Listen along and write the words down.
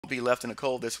be left in the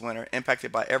cold this winter,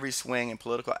 impacted by every swing in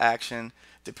political action,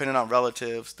 dependent on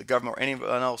relatives, the government, or anyone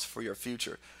else for your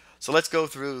future. So let's go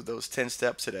through those 10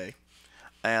 steps today,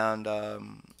 and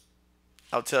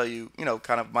I'll tell you,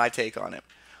 kind of my take on it.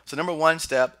 So number one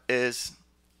step is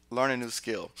learn a new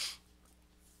skill.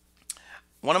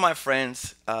 One of my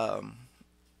friends,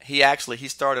 he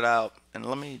started out, and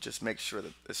let me just make sure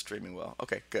that it's streaming well.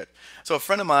 Okay, good. So a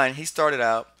friend of mine, he started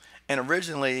out, and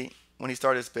originally when he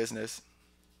started his business,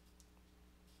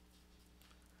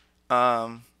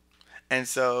 um, and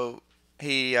so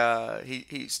he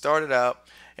started out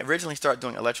originally started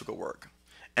doing electrical work,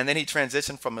 and then he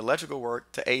transitioned from electrical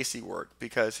work to AC work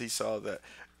because he saw that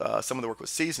some of the work was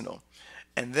seasonal,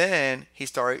 and then he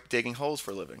started digging holes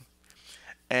for a living.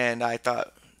 And I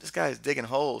thought, this guy is digging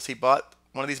holes. He bought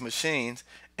one of these machines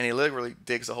and he literally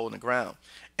digs a hole in the ground.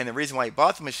 And the reason why he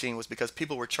bought the machine was because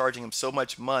people were charging him so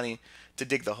much money to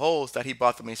dig the holes that he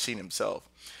bought the machine himself.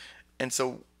 And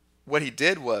so what he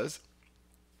did was,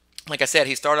 like I said,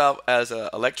 he started out as an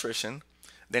electrician,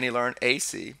 then he learned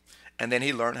AC, and then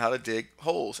he learned how to dig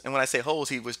holes. And when I say holes,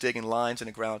 he was digging lines in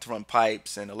the ground to run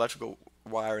pipes and electrical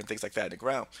wire and things like that in the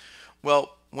ground.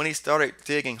 Well, when he started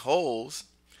digging holes,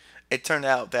 it turned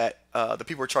out that the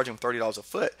people were charging him $30 a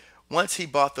foot. Once he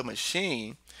bought the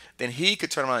machine, then he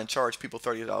could turn around and charge people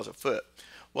 $30 a foot.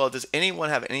 Well, does anyone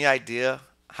have any idea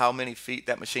how many feet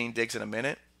that machine digs in a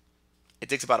minute? It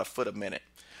digs about a foot a minute.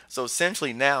 So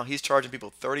essentially now he's charging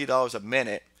people $30 a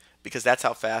minute because that's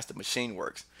how fast the machine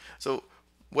works. So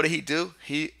what did he do?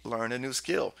 He learned a new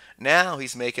skill. Now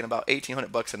he's making about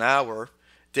 1,800 bucks an hour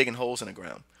digging holes in the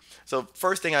ground. So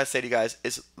first thing I say to you guys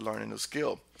is learn a new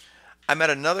skill. I met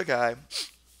another guy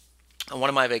on one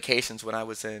of my vacations when I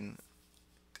was in,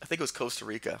 I think it was Costa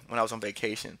Rica when I was on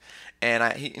vacation, and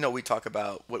we talk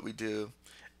about what we do,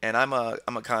 and I'm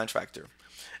a contractor,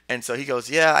 and so he goes,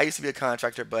 yeah, I used to be a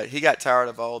contractor, but he got tired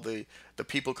of all the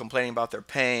people complaining about their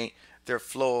paint, their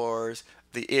floors,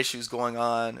 the issues going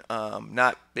on,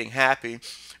 not being happy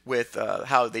with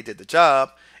how they did the job,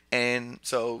 and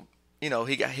so he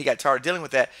got tired of dealing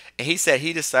with that, and he said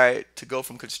he decided to go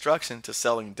from construction to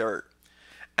selling dirt.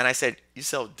 And I said, you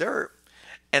sell dirt?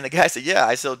 And the guy said, yeah,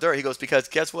 I sell dirt. He goes, because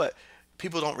guess what?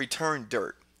 People don't return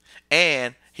dirt.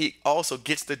 And he also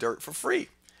gets the dirt for free.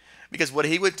 Because what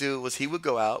he would do was he would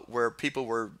go out where people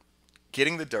were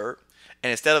getting the dirt, and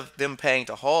instead of them paying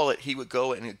to haul it, he would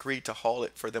go and agree to haul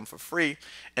it for them for free.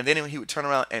 And then he would turn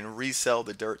around and resell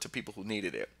the dirt to people who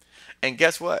needed it. And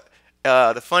guess what?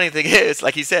 The funny thing is,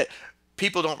 like he said,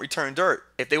 people don't return dirt.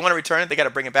 If they want to return it, they got to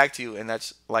bring it back to you, and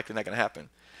that's likely not going to happen.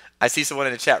 I see someone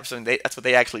in the chat saying that's what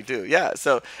they actually do. Yeah,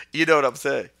 so you know what I'm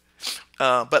saying.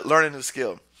 But learn a new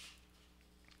skill.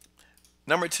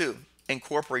 Number two,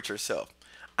 incorporate yourself.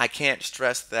 I can't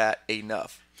stress that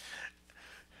enough.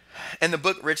 In the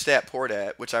book Rich Dad Poor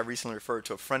Dad, which I recently referred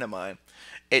to a friend of mine,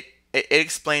 it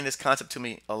explained this concept to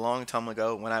me a long time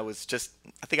ago when I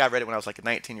think I read it when I was like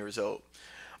 19 years old.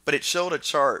 But it showed a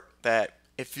chart that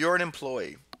if you're an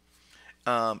employee,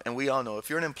 and we all know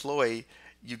if you're an employee,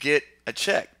 you get a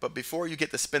check, but before you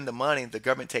get to spend the money, the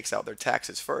government takes out their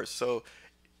taxes first. So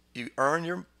you earn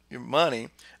your money,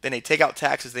 then they take out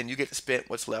taxes, then you get to spend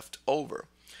what's left over.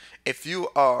 If you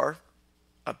are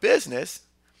a business,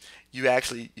 you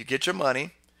get your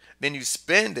money, then you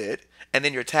spend it, and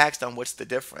then you're taxed on what's the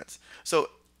difference. So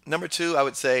number two, I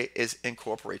would say, is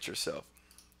incorporate yourself.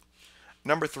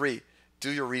 Number three,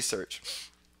 do your research.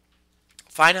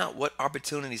 Find out what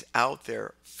opportunities out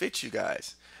there fit you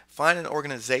guys. Find an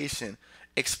organization.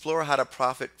 Explore how to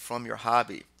profit from your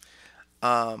hobby.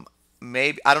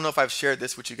 Maybe I don't know if I've shared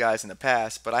this with you guys in the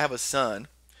past, but I have a son,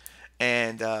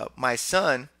 and my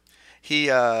son, he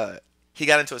got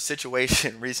into a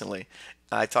situation recently.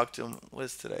 I talked to him. What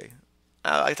is today?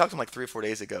 I talked to him like 3 or 4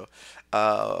 days ago.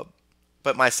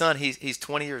 But my son, he's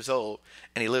 20 years old,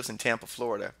 and he lives in Tampa,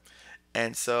 Florida.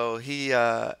 And so he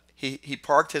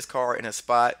parked his car in a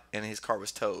spot, and his car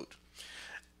was towed.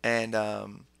 And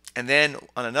then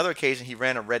on another occasion, he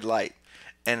ran a red light.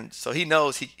 And so he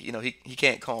knows he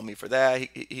can't call me for that.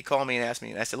 He called me and asked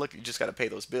me, and I said, look, you just got to pay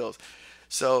those bills.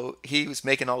 So he was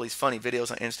making all these funny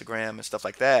videos on Instagram and stuff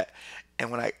like that.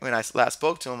 And when I last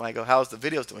spoke to him, I go, how's the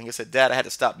videos doing? He said, Dad, I had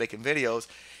to stop making videos.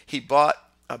 He bought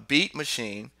a beat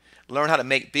machine, learned how to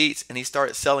make beats, and he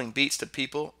started selling beats to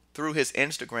people through his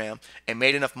Instagram and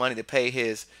made enough money to pay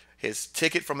his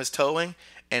ticket from his towing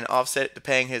and offset it to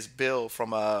paying his bill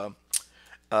from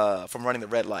running the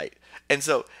red light. And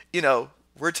so,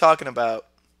 we're talking about,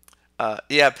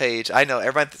 yeah, Paige. I know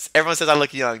everyone says I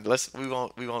look young. We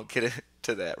won't get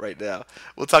into that right now.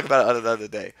 We'll talk about it another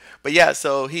day. But yeah,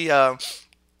 so he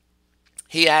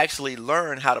he actually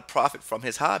learned how to profit from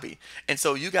his hobby. And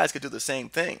so you guys could do the same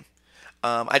thing.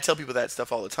 I tell people that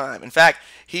stuff all the time. In fact,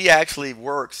 he actually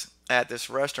works at this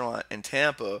restaurant in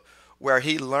Tampa where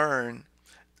he learned,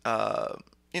 uh,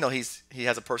 he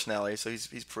has a personality, so he's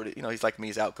pretty, he's like me,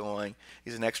 he's outgoing,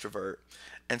 he's an extrovert,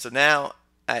 and so now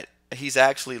he's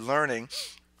actually learning.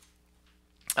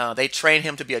 They train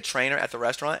him to be a trainer at the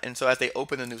restaurant, and so as they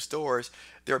open the new stores,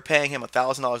 they're paying him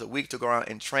 $1,000 a week to go around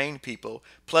and train people,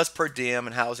 plus per diem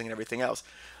and housing and everything else.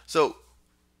 So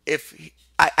if he,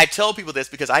 I tell people this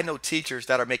because I know teachers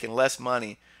that are making less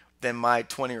money than my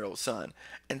 20-year-old son,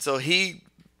 and so he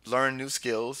learned new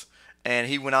skills, and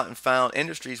he went out and found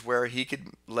industries where he could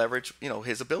leverage,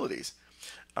 his abilities.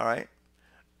 All right.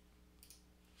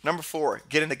 Number four,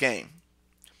 get in the game.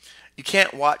 You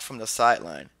can't watch from the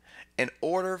sideline. In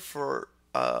order for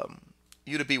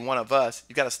you to be one of us,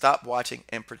 you got to stop watching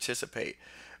and participate.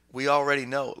 We already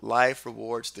know life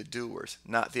rewards the doers,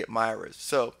 not the admirers.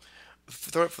 So,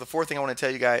 for the fourth thing I want to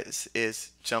tell you guys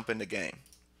is jump in the game.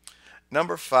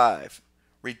 Number five,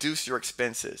 reduce your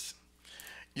expenses.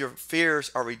 Your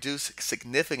fears are reduced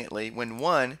significantly when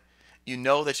one, you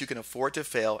know that you can afford to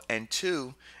fail, and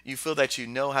two, you feel that you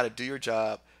know how to do your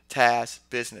job, task,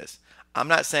 business. I'm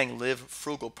not saying live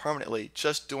frugal permanently,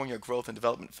 just during your growth and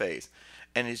development phase.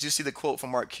 And as you see the quote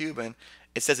from Mark Cuban,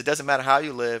 it says it doesn't matter how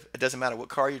you live, it doesn't matter what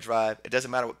car you drive, it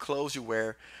doesn't matter what clothes you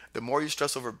wear. The more you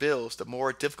stress over bills, the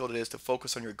more difficult it is to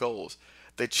focus on your goals.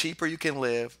 The cheaper you can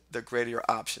live, the greater your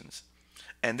options.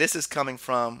 And this is coming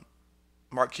from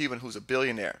Mark Cuban, who's a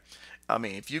billionaire. I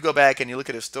mean, if you go back and you look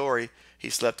at his story, he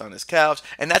slept on his couch,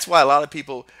 and that's why a lot of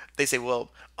people they say,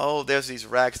 "Well, oh, there's these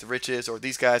rags to riches, or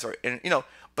these guys are,"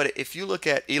 But if you look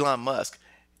at Elon Musk,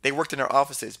 they worked in their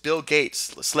offices. Bill Gates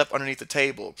slept underneath the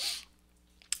table.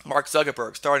 Mark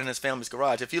Zuckerberg started in his family's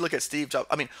garage. If you look at Steve Jobs,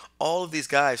 I mean, all of these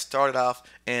guys started off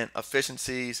in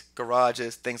efficiencies,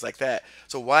 garages, things like that.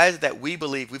 So why is it that we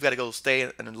believe we've got to go stay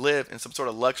and live in some sort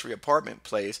of luxury apartment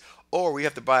place, or we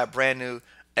have to buy a brand new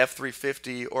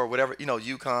F-350 or whatever,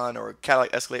 Yukon or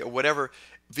Cadillac Escalade or whatever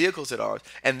vehicles it are,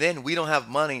 and then we don't have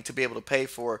money to be able to pay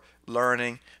for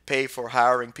learning, pay for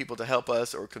hiring people to help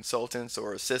us or consultants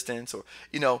or assistants or,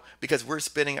 because we're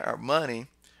spending our money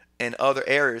in other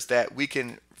areas that we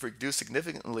can reduce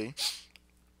significantly,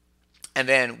 and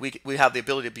then we have the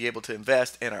ability to be able to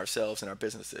invest in ourselves and our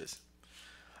businesses.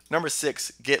 Number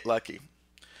six, get lucky.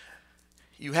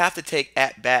 You have to take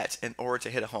at bats in order to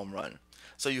hit a home run.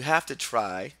 So you have to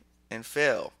try and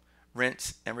fail,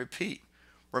 rinse and repeat.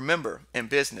 Remember, in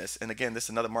business, and again, this is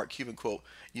another Mark Cuban quote,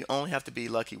 you only have to be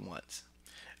lucky once.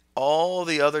 All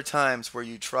the other times where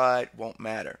you tried won't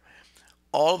matter.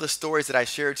 All the stories that I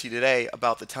shared to you today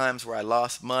about the times where I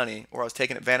lost money or I was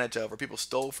taken advantage of or people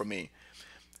stole from me,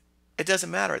 it doesn't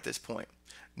matter at this point.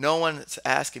 No one's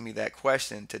asking me that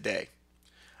question today.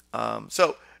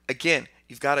 So again,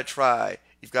 you've got to try,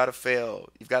 you've got to fail,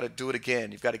 you've got to do it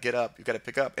again, you've got to get up, you've got to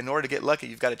pick up. In order to get lucky,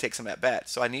 you've got to take some at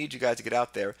bats. So I need you guys to get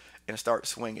out there and start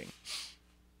swinging.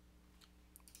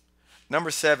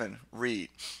 Number seven, read.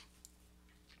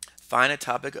 Find a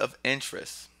topic of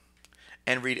interest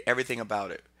and read everything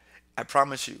about it. I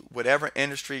promise you, whatever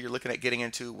industry you're looking at getting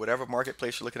into, whatever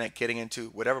marketplace you're looking at getting into,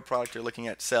 whatever product you're looking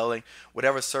at selling,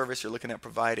 whatever service you're looking at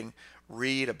providing,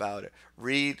 read about it.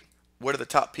 Read what are the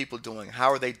top people doing?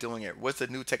 How are they doing it? What's the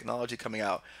new technology coming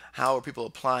out? How are people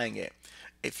applying it?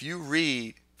 If you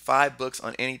read 5 books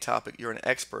on any topic, you're an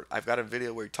expert. I've got a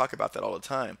video where we talk about that all the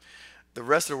time. The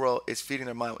rest of the world is feeding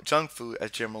their mind with junk food,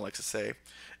 as Jim likes to say.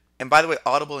 And by the way,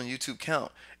 Audible and YouTube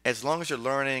count as long as you're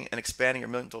learning and expanding your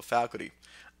mental faculty.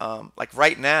 Like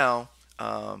right now,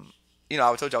 I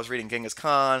told you I was reading Genghis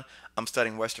Khan. I'm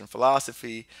studying Western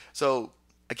philosophy. So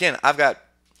again, I've got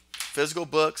physical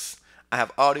books. I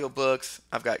have audio books.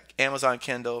 I've got Amazon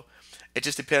Kindle. It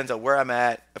just depends on where I'm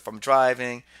at, if I'm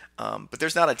driving. But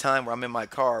there's not a time where I'm in my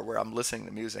car where I'm listening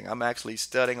to music. I'm actually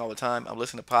studying all the time. I'm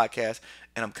listening to podcasts,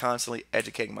 and I'm constantly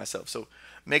educating myself. So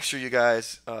make sure you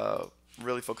guys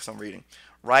really focus on reading.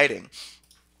 Writing.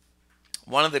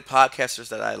 One of the podcasters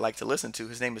that I like to listen to,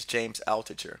 his name is James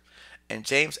Altucher. And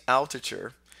James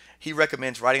Altucher, he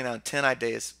recommends writing down 10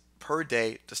 ideas per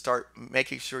day to start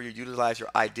making sure you utilize your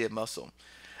idea muscle.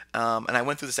 And I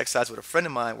went through this exercise with a friend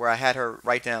of mine where I had her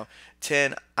write down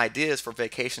 10 ideas for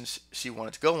vacations she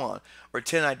wanted to go on, or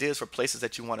 10 ideas for places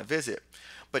that you want to visit.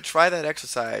 But try that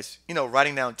exercise,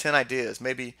 writing down 10 ideas.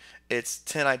 Maybe it's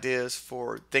 10 ideas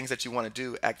for things that you want to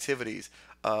do, activities.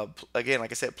 Again,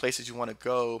 like I said, places you want to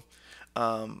go,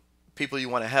 people you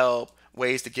want to help,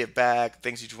 ways to give back,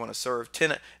 things that you want to serve,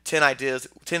 10 ideas,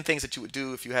 10 things that you would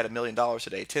do if you had $1 million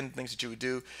today, 10 things that you would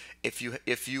do if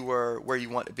you were where you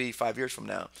want to be 5 years from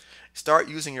now. Start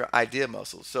using your idea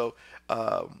muscle. So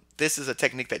this is a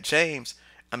technique that James,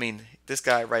 I mean, this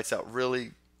guy writes out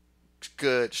really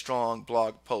good, strong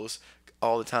blog posts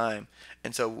all the time.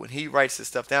 And so when he writes this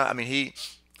stuff down, I mean,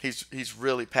 he's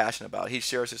really passionate about it. He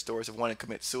shares his stories of wanting to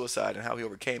commit suicide and how he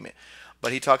overcame it.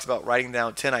 But he talks about writing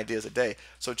down 10 ideas a day.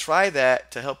 So try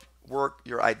that to help work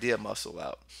your idea muscle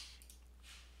out.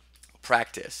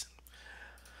 Practice.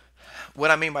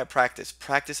 What I mean by practice,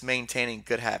 practice maintaining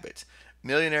good habits.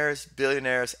 Millionaires,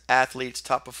 billionaires, athletes,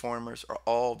 top performers are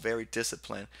all very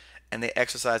disciplined and they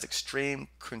exercise extreme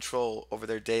control over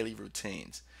their daily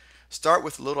routines. Start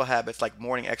with little habits like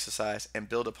morning exercise and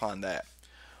build upon that.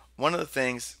 One of the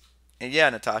things, and yeah,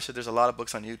 Natasha, there's a lot of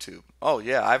books on YouTube. Oh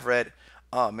yeah,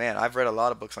 oh man, I've read a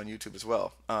lot of books on YouTube as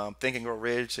well. Think and Grow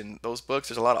Rich and those books.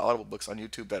 There's a lot of Audible books on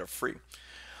YouTube that are free.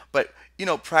 But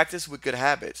practice with good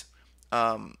habits.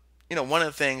 One of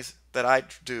the things that I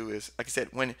do is, like I said,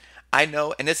 when I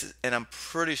know, and I'm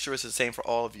pretty sure it's the same for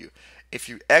all of you. If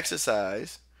you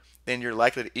exercise, then you're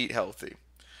likely to eat healthy.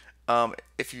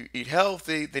 If you eat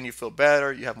healthy, then you feel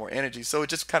better, you have more energy. So it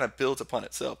just kind of builds upon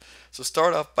itself. So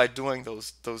start off by doing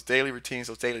those daily routines,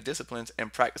 those daily disciplines,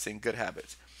 and practicing good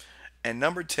habits. And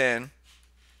number 10,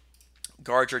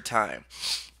 guard your time.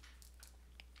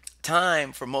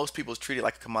 Time for most people is treated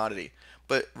like a commodity,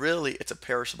 but really it's a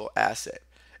perishable asset.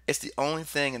 It's the only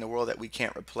thing in the world that we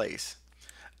can't replace.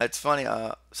 It's funny,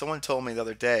 someone told me the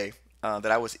other day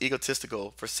that I was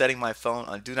egotistical for setting my phone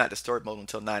on do not disturb mode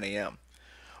until 9 a.m.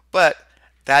 But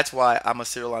that's why I'm a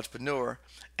serial entrepreneur,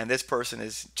 and this person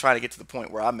is trying to get to the point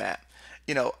where I'm at.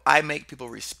 I make people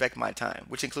respect my time,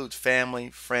 which includes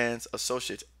family, friends,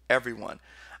 associates, everyone.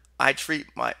 You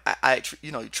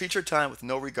treat your time with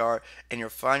no regard, and you'll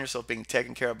find yourself being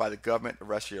taken care of by the government the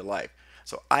rest of your life.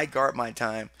 So I guard my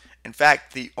time. In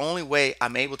fact, the only way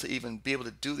I'm able to even be able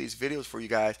to do these videos for you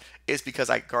guys is because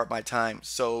I guard my time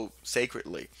so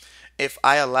sacredly. If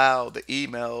I allow the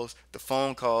emails, the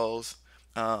phone calls,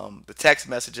 the text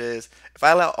messages, if I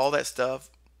allow all that stuff,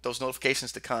 those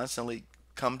notifications to constantly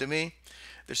come to me,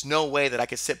 there's no way that I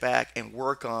can sit back and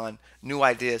work on new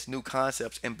ideas, new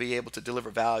concepts, and be able to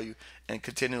deliver value and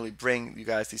continually bring you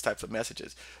guys these types of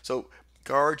messages. So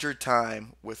guard your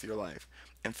time with your life.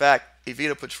 In fact,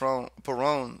 Evita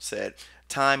Peron said,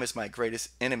 "Time is my greatest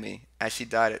enemy," as she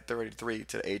died at 33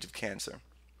 to the age of cancer.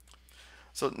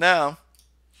 So now,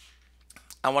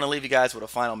 I want to leave you guys with a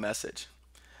final message.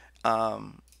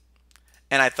 Um,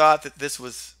 and I thought that this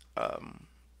was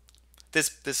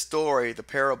this story, the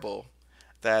parable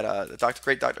that the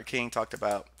great Dr. King talked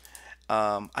about.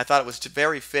 I thought it was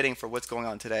very fitting for what's going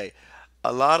on today.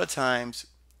 A lot of times,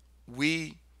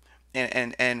 we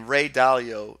and Ray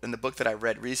Dalio in the book that I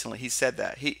read recently, he said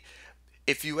that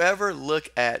if you ever look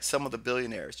at some of the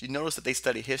billionaires, you notice that they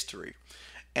study history.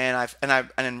 And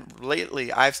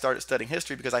lately I've started studying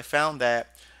history because I found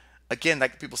that, again,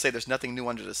 like people say, there's nothing new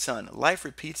under the sun. Life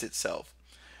repeats itself.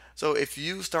 So if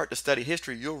you start to study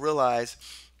history, you'll realize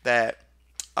that,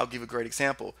 I'll give a great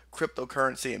example,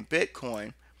 cryptocurrency and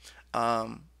Bitcoin.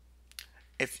 Um,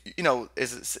 if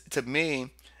is to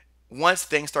me, once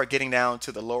things start getting down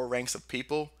to the lower ranks of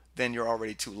people, then you're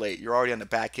already too late. You're already on the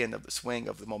back end of the swing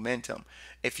of the momentum.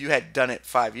 If you had done it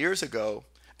 5 years ago,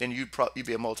 then you'd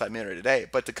be a multimillionaire today.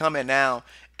 But to come in now,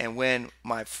 and when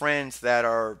my friends that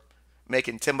are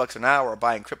making $10 an hour are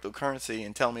buying cryptocurrency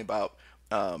and telling me about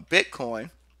Bitcoin,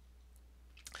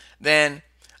 then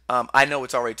I know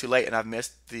it's already too late, and I've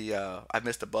missed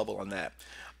the bubble on that.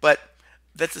 But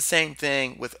that's the same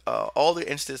thing with all the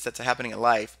instances that's happening in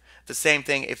life. The same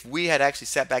thing, if we had actually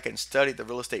sat back and studied the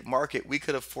real estate market, we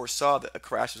could have foresaw that a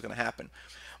crash was going to happen.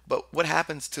 But what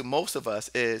happens to most of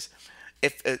us is,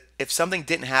 if something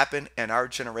didn't happen in our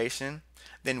generation,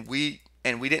 then we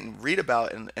didn't read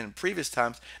about it in previous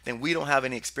times, then we don't have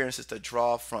any experiences to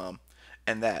draw from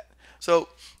and that. So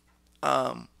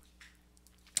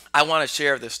I want to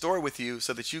share this story with you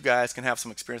so that you guys can have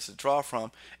some experience to draw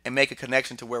from and make a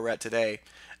connection to where we're at today.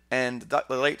 And the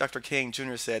late Dr. King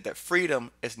Jr. said that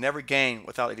freedom is never gained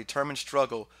without a determined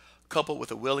struggle coupled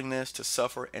with a willingness to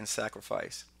suffer and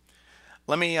sacrifice.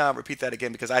 Let me repeat that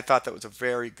again because I thought that was a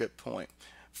very good point.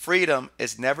 Freedom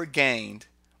is never gained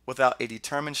without a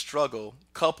determined struggle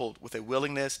coupled with a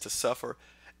willingness to suffer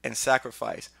and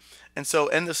sacrifice. And so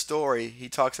in the story, he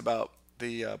talks about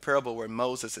the parable where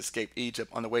Moses escaped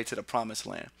Egypt on the way to the promised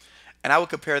land. And I would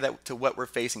compare that to what we're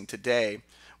facing today,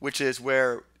 which is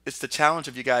where it's the challenge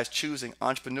of you guys choosing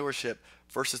entrepreneurship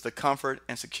versus the comfort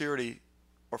and security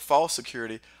or false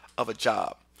security of a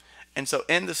job. And so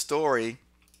in the story,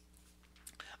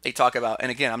 they talk about,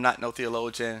 and again, I'm not no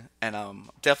theologian, and I'm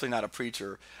definitely not a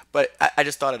preacher, but I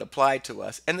just thought it applied to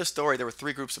us. In the story, there were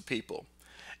three groups of people,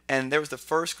 and there was the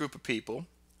first group of people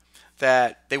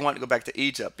that they wanted to go back to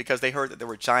Egypt because they heard that there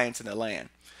were giants in the land.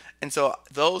 And so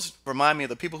those remind me of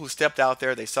the people who stepped out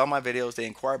there, they saw my videos, they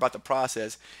inquired about the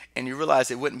process, and you realize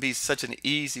it wouldn't be such an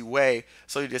easy way,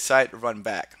 so you decided to run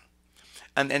back.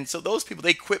 And so those people,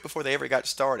 they quit before they ever got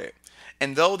started.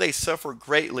 And though they suffer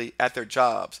greatly at their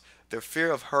jobs, their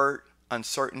fear of hurt,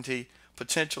 uncertainty,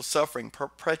 potential suffering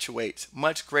perpetuates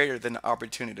much greater than the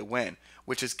opportunity to win,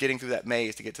 which is getting through that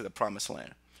maze to get to the promised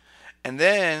land. And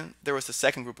then there was the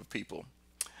second group of people,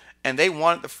 and they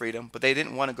wanted the freedom, but they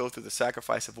didn't want to go through the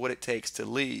sacrifice of what it takes to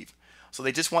leave. So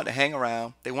they just wanted to hang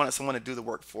around. They wanted someone to do the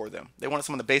work for them. They wanted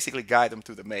someone to basically guide them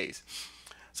through the maze.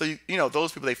 So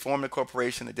those people, they formed a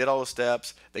corporation, they did all the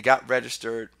steps, they got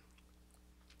registered.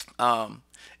 Um,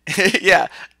 yeah,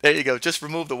 there you go. Just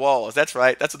remove the walls. That's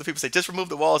right. That's what the people say. Just remove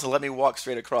the walls and let me walk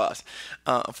straight across.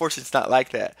 Unfortunately, it's not like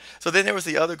that. So then there was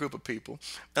the other group of people,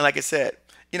 and like I said,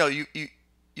 you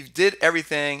did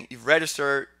everything. You've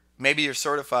registered. Maybe you're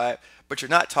certified, but you're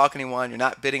not talking to anyone. You're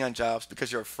not bidding on jobs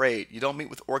because you're afraid. You don't meet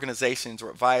with organizations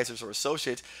or advisors or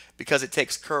associates because it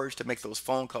takes courage to make those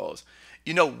phone calls.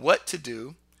 You know what to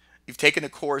do. You've taken the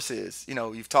courses,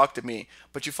 you've talked to me,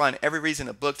 but you find every reason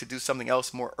to book to do something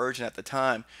else more urgent at the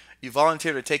time. You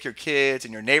volunteer to take your kids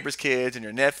and your neighbors' kids and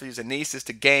your nephews and nieces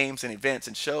to games and events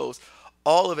and shows,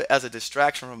 all of it as a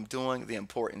distraction from doing the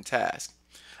important task.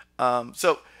 And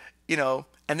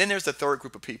then there's the third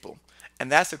group of people.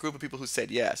 And that's the group of people who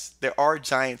said, yes, there are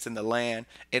giants in the land.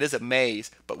 It is a maze,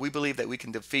 but we believe that we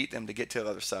can defeat them to get to the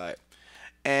other side.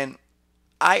 And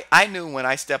I knew when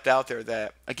I stepped out there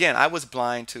that, again, I was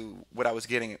blind to what I was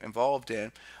getting involved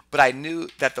in, but I knew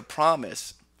that the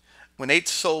promise, when they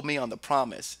sold me on the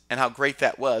promise and how great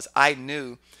that was, I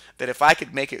knew that if I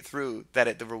could make it through,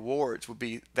 the rewards would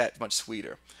be that much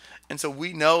sweeter. And so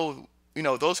we know,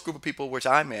 those group of people which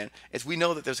I'm in, is we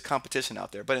know that there's a competition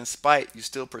out there, but in spite, you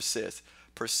still persist,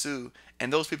 pursue,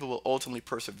 and those people will ultimately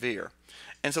persevere.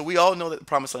 And so we all know that the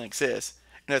promised land exists,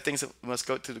 and there are things that must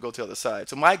go to the other side.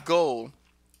 So my goal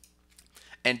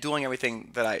and doing everything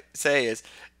that I say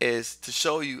is to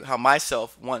show you how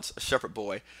myself, once a shepherd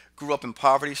boy, grew up in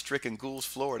poverty-stricken Goulds,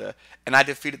 Florida, and I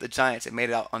defeated the giants and made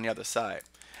it out on the other side.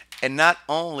 And not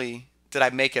only did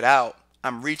I make it out,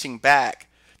 I'm reaching back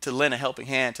to lend a helping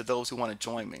hand to those who want to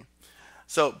join me.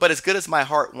 So, but as good as my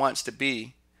heart wants to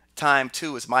be, time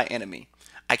too is my enemy.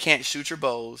 I can't shoot your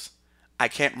bows. I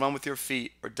can't run with your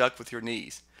feet or duck with your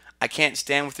knees. I can't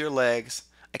stand with your legs.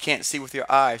 I can't see with your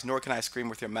eyes, nor can I scream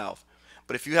with your mouth.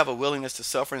 But if you have a willingness to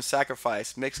suffer and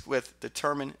sacrifice mixed with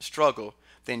determined struggle,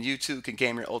 then you too can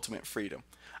gain your ultimate freedom.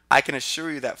 I can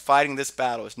assure you that fighting this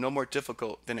battle is no more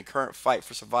difficult than the current fight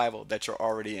for survival that you're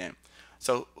already in.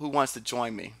 So who wants to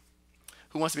join me?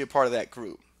 Who wants to be a part of that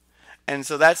group? And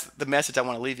so that's the message I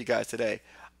want to leave you guys today.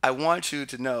 I want you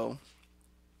to know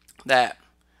that,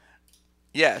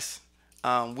 yes,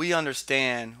 we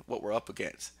understand what we're up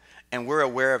against, and we're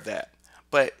aware of that.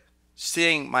 But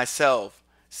seeing myself,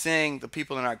 seeing the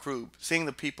people in our group, seeing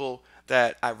the people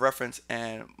that I reference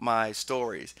in my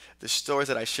stories, the stories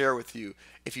that I share with you,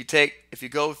 if you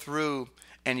go through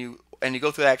and you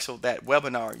go through that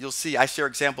webinar, you'll see I share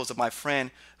examples of my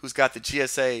friend who's got the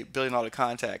GSA $1 billion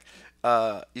contact.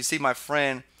 You see my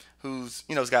friend who's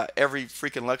has got every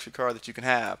freaking luxury car that you can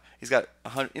have. He's got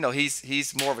 100.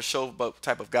 He's more of a showboat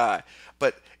type of guy.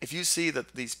 But if you see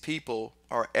that these people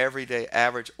are everyday,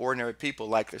 average, ordinary people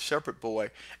like the shepherd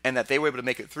boy, and that they were able to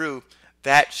make it through,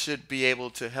 that should be able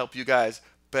to help you guys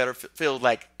better feel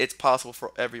like it's possible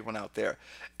for everyone out there.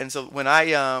 And so when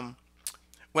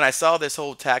I saw this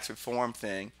whole tax reform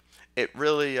thing, it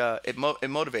really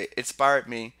inspired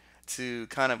me to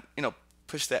kind of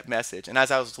push that message. And as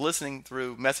I was listening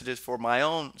through messages for my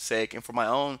own sake and for my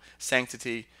own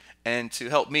sanctity, and to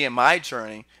help me in my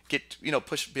journey get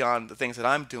push beyond the things that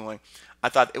I'm doing, I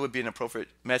thought it would be an appropriate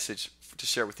message to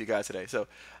share with you guys today. So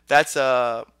that's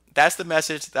the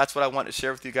message. That's what I want to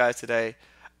share with you guys today.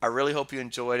 I really hope you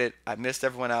enjoyed it. I missed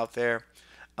everyone out there.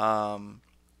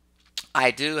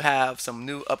 I do have some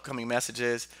new upcoming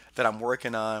messages that I'm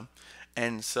working on,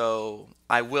 and so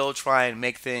I will try and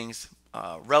make things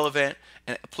relevant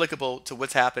and applicable to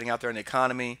what's happening out there in the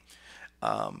economy.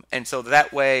 And so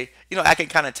that way, I can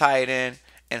kind of tie it in,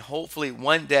 and hopefully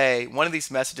one day, one of these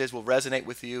messages will resonate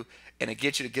with you, and it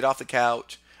gets you to get off the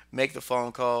couch, make the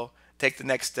phone call, take the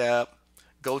next step,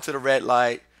 go to the red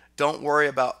light. Don't worry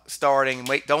about starting.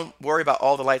 Wait, don't worry about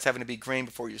all the lights having to be green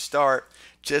before you start.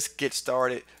 Just get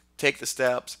started. Take the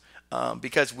steps,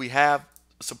 because we have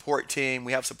support team.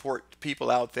 We have support people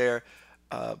out there.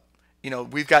 Uh,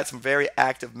 we've got some very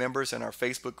active members in our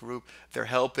Facebook group. They're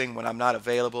helping when I'm not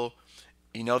available.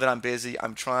 You know that I'm busy.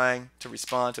 I'm trying to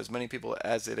respond to as many people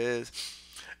as it is.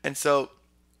 And so,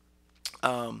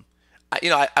 um,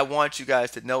 I want you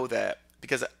guys to know that,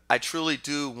 because I truly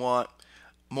do want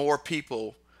more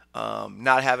people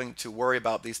not having to worry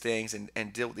about these things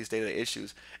and deal with these day-to-day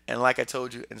issues. And like I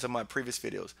told you in some of my previous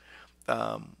videos,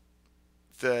 um,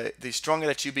 the stronger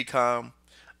that you become,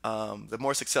 the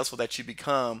more successful that you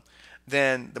become,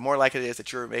 then the more likely it is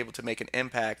that you're able to make an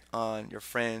impact on your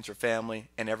friends, your family,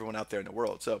 and everyone out there in the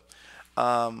world. So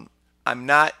I'm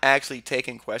not actually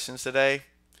taking questions today.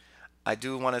 I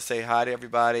do want to say hi to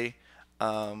everybody.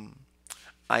 Um,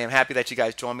 I am happy that you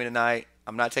guys joined me tonight.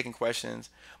 I'm not taking questions,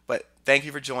 but thank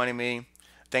you for joining me.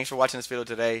 Thanks for watching this video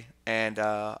today, and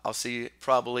I'll see you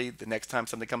probably the next time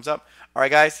something comes up. All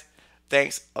right, guys.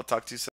 Thanks. I'll talk to you soon.